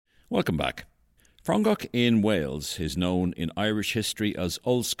Welcome back. Frongoch in Wales is known in Irish history as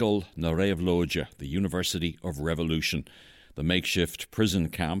Ulscoil na Réabhlóide, the University of Revolution. The makeshift prison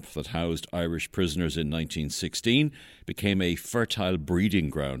camp that housed Irish prisoners in 1916 became a fertile breeding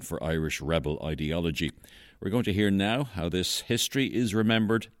ground for Irish rebel ideology. We're going to hear now how this history is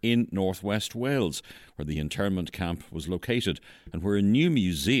remembered in northwest Wales, where the internment camp was located and where a new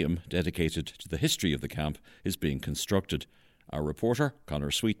museum dedicated to the history of the camp is being constructed. Our reporter, Conor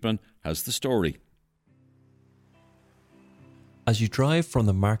Sweetman, has the story. As you drive from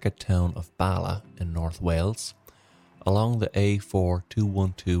the market town of Bala in North Wales, along the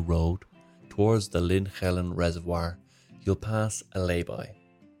A4212 road towards the Lynchellen Reservoir, you'll pass a lay-by,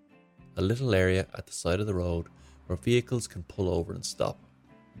 a little area at the side of the road where vehicles can pull over and stop.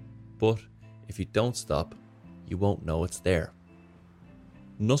 But if you don't stop, you won't know it's there.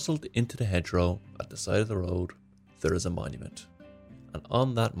 Nuzzled into the hedgerow at the side of the road, there is a monument. And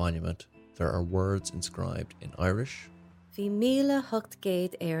on that monument, there are words inscribed in Irish. Bhí míle hocht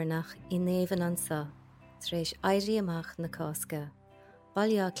géad éireannach I néhan an sa, tréis éirí amach na cásca,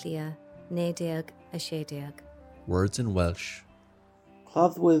 bailíoch lia, nédéag a sédéag. Words in Welsh.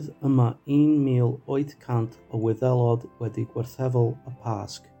 Claddwyd yma 1,800 o Wyddelod wedi gwerthefel y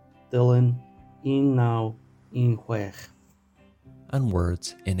Pasg, Dilyn 1916. And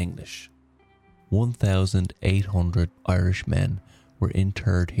words in English. 1,800 Irish men were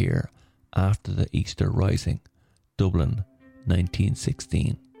interred here after the Easter Rising, Dublin,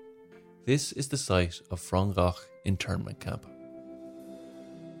 1916. This is the site of Frongoch internment camp.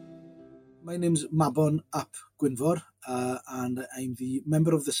 My name's Mabon ap Gwynfor, and I'm the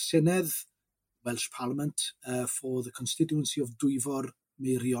member of the Senedd, Welsh Parliament, for the constituency of Dwyfor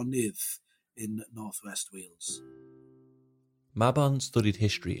Meirionydd in northwest Wales. Mabon studied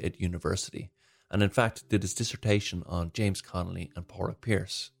history at university and in fact did his dissertation on James Connolly and Porrick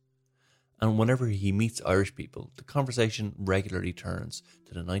Pierce. And whenever he meets Irish people, the conversation regularly turns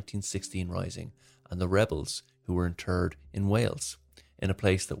to the 1916 Rising and the rebels who were interred in Wales, in a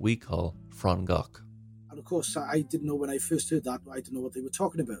place that we call Frongoch. And of course, I didn't know when I first heard that, I didn't know what they were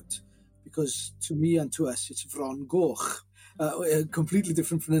talking about. Because to me and to us, it's Frongoch, a completely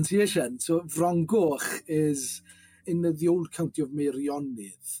different pronunciation. So Frongoch is in the old county of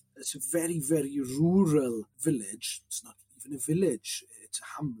Meirionydd. It's a very, very rural village. It's not even a village, it's a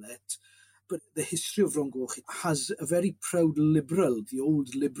hamlet. But the history of Frongoch has a very proud liberal, the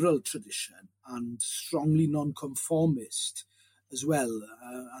old liberal tradition, and strongly non-conformist as well,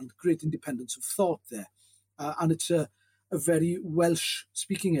 and great independence of thought there. And it's a very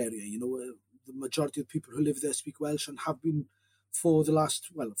Welsh-speaking area. You know, the majority of people who live there speak Welsh and have been for the last,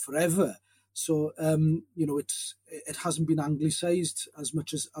 forever. So, it hasn't been anglicised as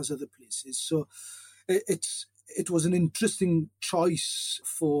much as other places. So it was an interesting choice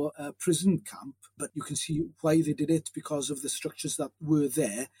for a prison camp, but you can see why they did it because of the structures that were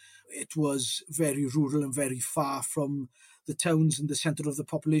there. It was very rural and very far from the towns and the centre of the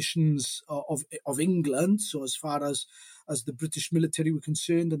populations of England. So as far as the British military were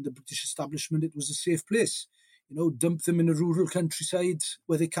concerned and the British establishment, it was a safe place. You know, dump them in a rural countryside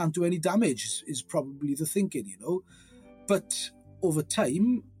where they can't do any damage is probably the thinking, you know. But over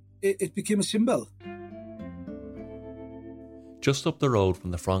time, it became a symbol. Just up the road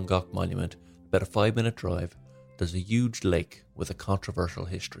from the Frongoch Monument, about a 5-minute drive, there's a huge lake with a controversial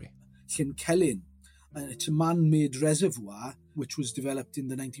history. Llyn Celyn, and it's a man-made reservoir which was developed in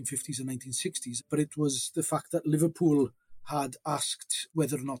the 1950s and 1960s, but it was the fact that Liverpool had asked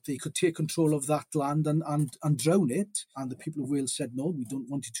whether or not they could take control of that land and drown it, and the people of Wales said, no, we don't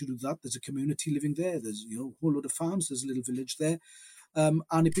want you to do that. There's a community living there, there's a whole lot of farms, there's a little village there,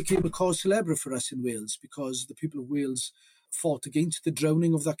 and it became a cause célèbre for us in Wales because the people of Wales fought against the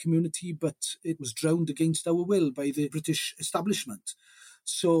drowning of that community, but it was drowned against our will by the British establishment.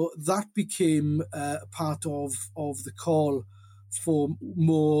 So that became part of the call for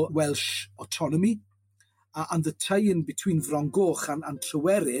more Welsh autonomy, and the tie-in between Frongoch and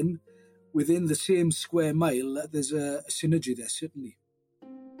Tryweryn within the same square mile. There's a synergy there, certainly.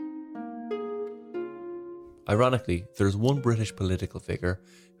 Ironically, there's one British political figure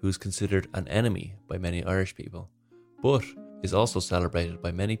who is considered an enemy by many Irish people, but is also celebrated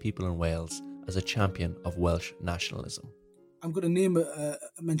by many people in Wales as a champion of Welsh nationalism. I'm going to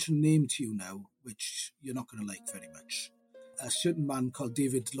mention a name to you now, which you're not going to like very much. A certain man called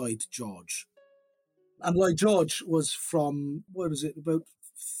David Lloyd George. And Lloyd George was from, about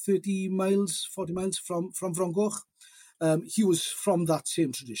 40 miles from Frongoch. He was from that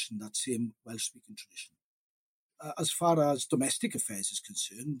same tradition, that same Welsh-speaking tradition. As far as domestic affairs is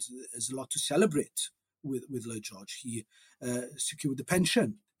concerned, there's a lot to celebrate with Lloyd George. He secured the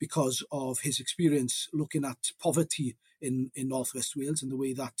pension because of his experience looking at poverty in Northwest Wales and the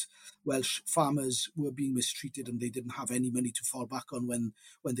way that Welsh farmers were being mistreated and they didn't have any money to fall back on when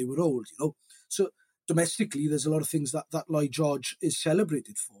they were old, So domestically, there's a lot of things that Lloyd George is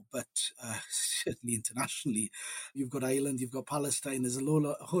celebrated for, but certainly internationally, you've got Ireland, you've got Palestine, there's a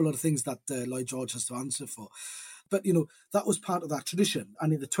whole lot of things that Lloyd George has to answer for. But, that was part of that tradition.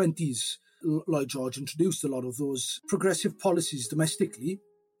 And in the 20s, Lloyd George introduced a lot of those progressive policies domestically,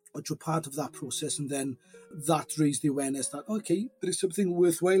 which were part of that process. And then that raised the awareness that, okay, there is something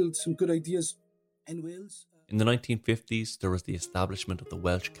worthwhile, some good ideas in Wales. In the 1950s, there was the establishment of the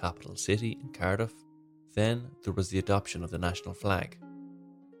Welsh capital city in Cardiff. Then there was the adoption of the national flag.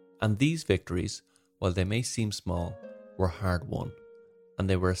 And these victories, while they may seem small, were hard won, and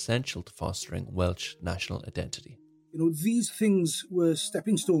they were essential to fostering Welsh national identity. These things were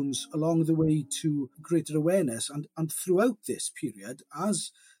stepping stones along the way to greater awareness. And throughout this period,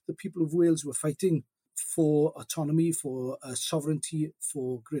 as the people of Wales were fighting for autonomy, for sovereignty,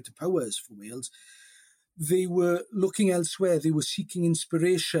 for greater powers for Wales, they were looking elsewhere. They were seeking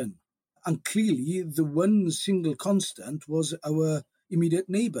inspiration. And clearly, the one single constant was our immediate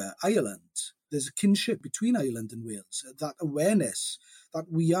neighbour, Ireland. There's a kinship between Ireland and Wales, that awareness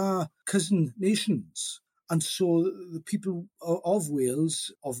that we are cousin nations. And so the people of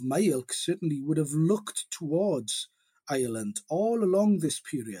Wales, of my ilk, certainly would have looked towards Ireland all along this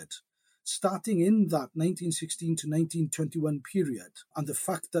period, starting in that 1916 to 1921 period. And the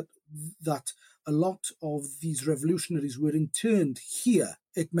fact that a lot of these revolutionaries were interned here,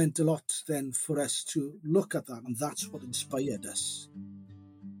 it meant a lot then for us to look at that, and that's what inspired us.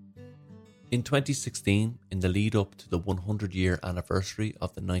 In 2016, in the lead up to the 100-year anniversary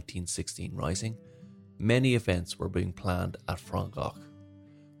of the 1916 Rising, many events were being planned at Frongoch.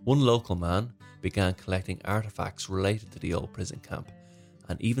 One local man began collecting artefacts related to the old prison camp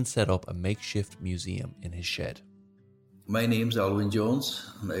and even set up a makeshift museum in his shed. My name's Alwyn Jones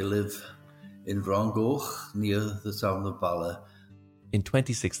and I live in Frongoch near the town of Bala. In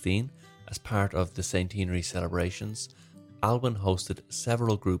 2016, as part of the centenary celebrations, Alwyn hosted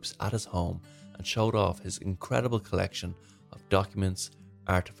several groups at his home and showed off his incredible collection of documents,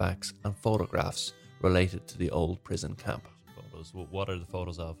 artefacts and photographs related to the old prison camp. Photos. What are the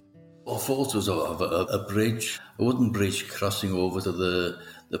photos of? Well, photos of a bridge, a wooden bridge crossing over to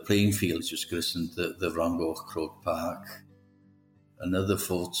the playing fields just christened the Frongoch Croke Park. Another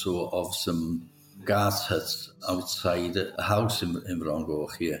photo of some guards huts outside a house in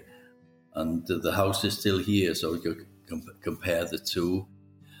Frongoch here. And the house is still here, so we could compare the two.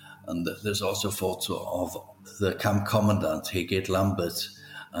 And there's also a photo of the camp commandant, Higate Lambert,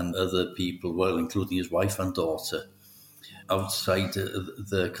 and other people, well, including his wife and daughter, outside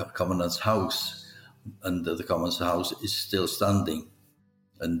the commandant's house. And the commandant's house is still standing.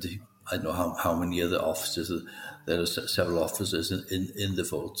 And I don't know how many other officers. There are several officers in the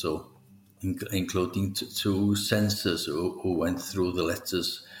photo, including two censors who went through the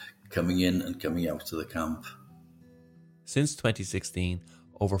letters coming in and coming out of the camp. Since 2016,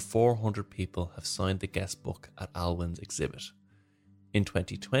 over 400 people have signed the guest book at Alwyn's exhibit. In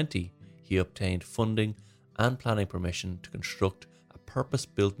 2020, he obtained funding and planning permission to construct a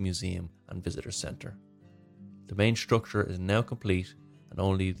purpose-built museum and visitor centre. The main structure is now complete and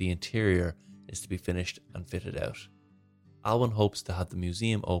only the interior is to be finished and fitted out. Alwyn hopes to have the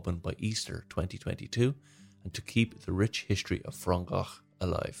museum open by Easter 2022 and to keep the rich history of Frongoch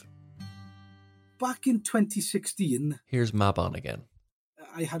alive. Back in 2016... Here's Mabon again.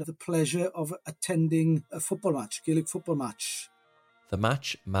 I had the pleasure of attending a football match, Gaelic football match. The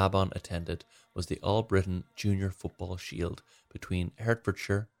match Mabon attended was the All-Britain Junior Football Shield between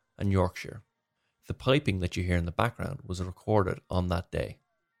Hertfordshire and Yorkshire. The piping that you hear in the background was recorded on that day.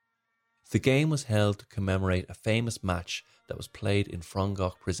 The game was held to commemorate a famous match that was played in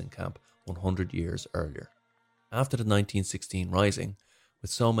Frongoch prison camp 100 years earlier. After the 1916 Rising, with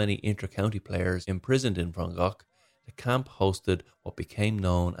so many inter-county players imprisoned in Frongoch, the camp hosted what became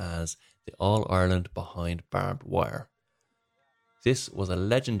known as the All-Ireland Behind Barbed Wire. This was a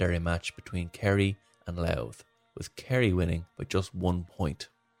legendary match between Kerry and Louth, with Kerry winning by just 1 point.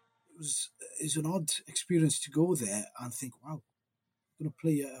 It was an odd experience to go there and think, wow, I'm going to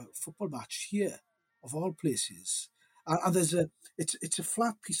play a football match here, of all places. And there's it's a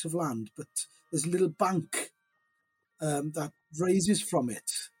flat piece of land, but there's a little bank that raises from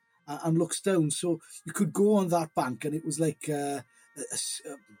it and looks down. So you could go on that bank and it was like a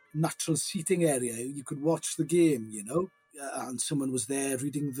natural seating area. You could watch the game, and someone was there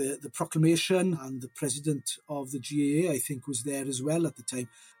reading the proclamation, and the president of the GAA, I think, was there as well at the time.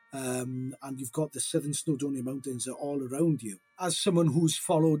 and you've got the Southern Snowdonia Mountains are all around you. As someone who's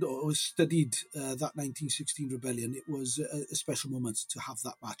followed or studied that 1916 rebellion, it was a special moment to have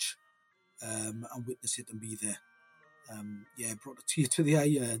that match and witness it and be there. It brought a tear to the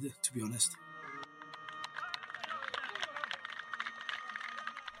eye, to be honest.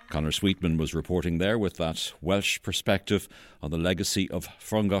 Conor Sweetman was reporting there with that Welsh perspective on the legacy of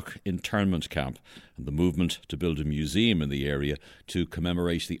Frongoch internment camp and the movement to build a museum in the area to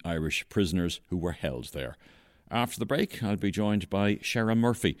commemorate the Irish prisoners who were held there. After the break, I'll be joined by Shara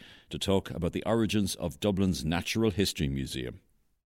Murphy to talk about the origins of Dublin's Natural History Museum.